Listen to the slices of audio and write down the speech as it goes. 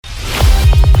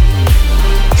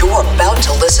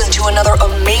to another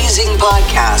amazing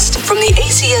podcast from the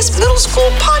ACS Middle School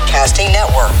Podcasting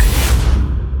Network.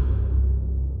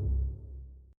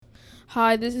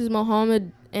 Hi, this is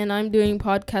Mohammed, and I'm doing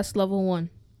podcast level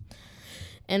 1.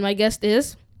 And my guest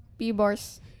is?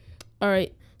 B-Bars. All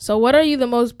right. So what are you the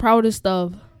most proudest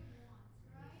of?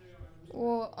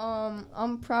 Well,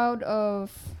 I'm proud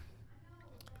of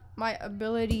my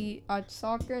ability at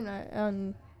soccer,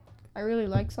 and I really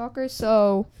like soccer,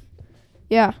 so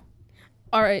yeah.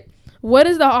 All right. What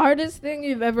is the hardest thing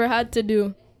you've ever had to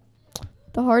do?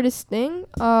 The hardest thing,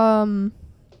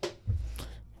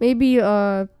 maybe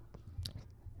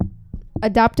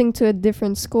adapting to a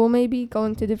different school, maybe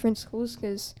going to different schools,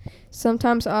 because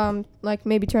sometimes like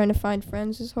maybe trying to find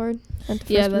friends is hard.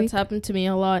 Yeah, that's happened to me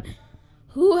a lot.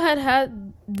 Who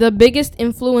had the biggest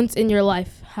influence in your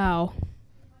life? How?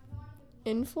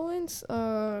 Influence?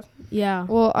 Yeah.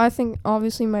 Well, I think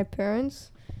obviously my parents,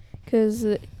 because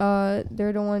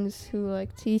they're the ones who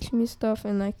like teach me stuff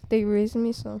and like they raised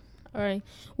me. So. All right.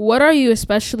 What are you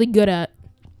especially good at?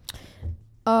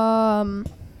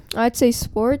 I'd say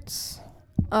sports.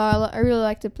 I really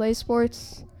like to play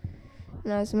sports,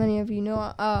 and as many of you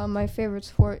know, my favorite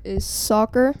sport is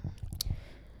soccer.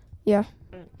 Yeah.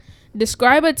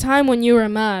 Describe a time when you were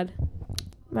mad.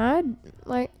 Mad?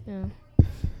 Like Yeah.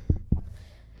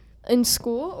 in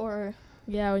school or?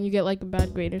 Yeah, when you get like a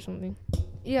bad grade or something.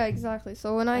 Yeah, exactly.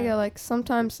 So when I get like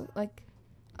sometimes like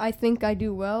I think I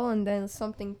do well and then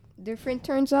something different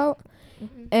turns out,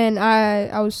 and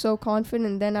I was so confident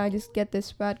and then I just get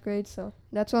this bad grade. So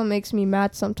that's what makes me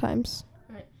mad sometimes.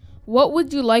 Right. What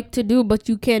would you like to do but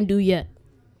you can't do yet?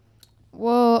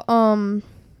 Well,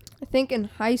 I think in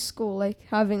high school, like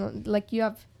having like you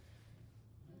have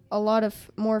a lot of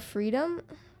more freedom,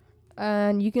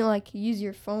 and you can like use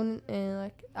your phone, and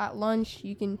like at lunch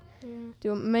you can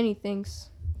do many things.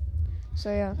 So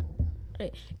yeah.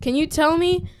 Right. Can you tell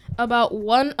me about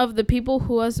one of the people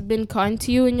who has been kind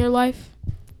to you in your life?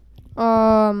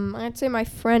 I'd say my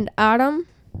friend Adam.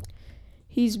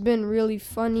 He's been really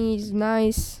funny. He's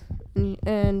nice,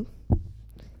 and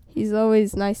he's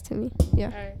always nice to me.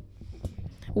 Yeah. Right.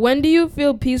 When do you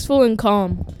feel peaceful and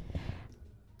calm?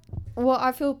 Well,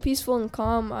 I feel peaceful and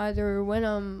calm either when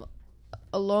I'm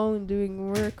alone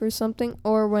doing work or something,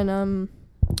 or when I'm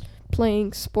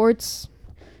playing sports,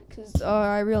 because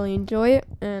I really enjoy it,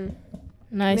 and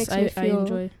Nice. makes me I feel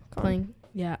enjoy calm. playing.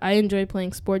 Yeah, I enjoy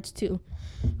playing sports too.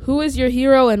 Who is your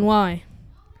hero and why?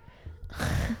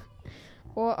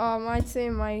 Well, I'd say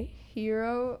my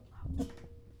hero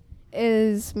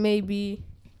is maybe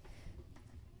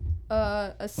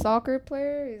a soccer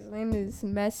player. His name is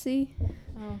Messi.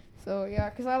 Oh. So yeah,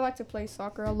 because I like to play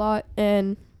soccer a lot,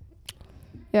 and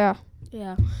yeah.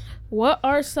 Yeah. What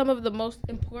are some of the most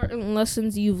important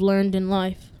lessons you've learned in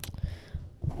life?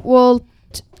 Well,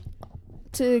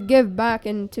 to give back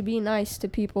and to be nice to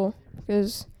people,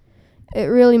 because it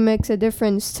really makes a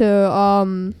difference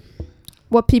to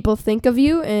what people think of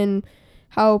you and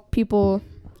how people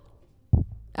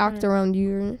act around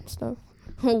you and stuff.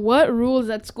 What rules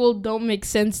at school don't make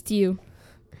sense to you?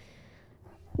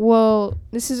 Well,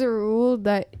 this is a rule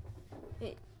that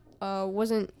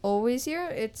wasn't always here.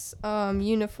 It's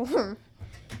uniform,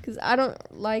 because I don't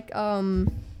like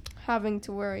having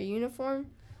to wear a uniform,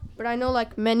 but I know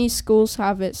like many schools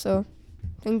have it, so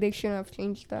I think they shouldn't have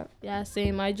changed that. Yeah,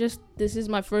 same. This is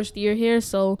my first year here,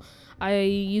 so I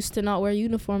used to not wear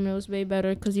uniform. It was way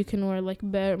better because you can wear like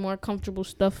better, more comfortable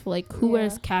stuff. Like who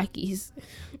wears khakis?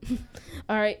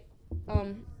 All right.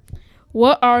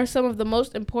 What are some of the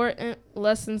most important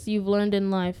lessons you've learned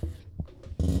in life?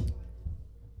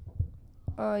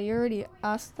 You already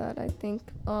asked that, I think.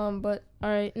 But All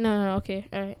right. No. Okay.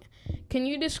 All right. Can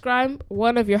you describe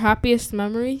one of your happiest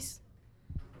memories?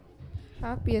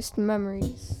 happiest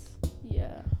memories.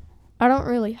 Yeah. I don't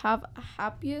really have a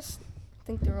happiest. I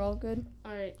think they're all good.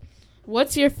 All right.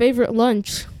 What's your favorite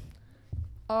lunch?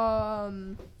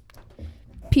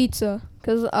 Pizza,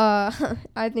 cause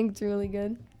I think it's really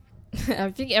good.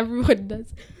 I think everyone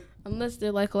does, unless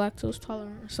they're like lactose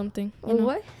tolerant or something. You know?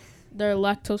 What? They're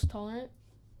lactose tolerant.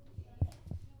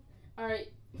 All right.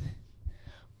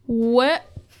 What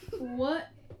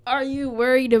are you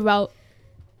worried about?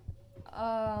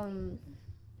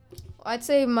 I'd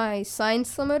say my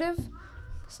science summative.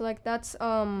 So like that's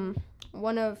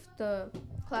one of the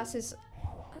classes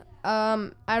I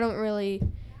don't really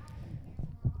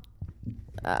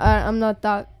I'm not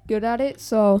that good at it,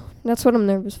 so that's what I'm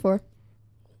nervous for.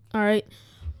 All right.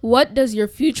 What does your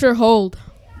future hold?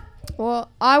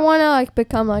 Well, I want to like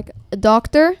become like a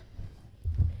doctor.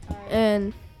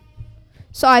 And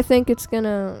so I think it's going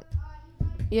to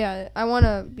Yeah, I want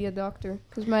to be a doctor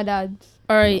because my dad's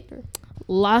All right. a doctor.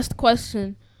 Last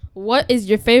question. What is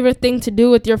your favorite thing to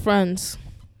do with your friends?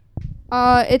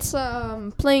 It's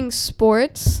playing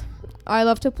sports. I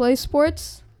love to play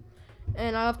sports,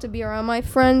 and I love to be around my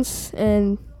friends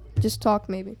and just talk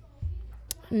maybe.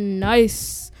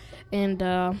 Nice. And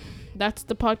that's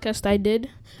the podcast I did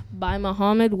by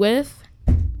Muhammad with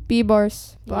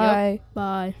B-Bars. Bye. Yep.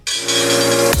 Bye.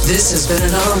 This has been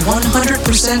another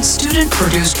 100%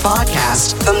 student-produced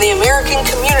podcast from the American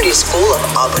Community School of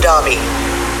Abu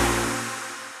Dhabi.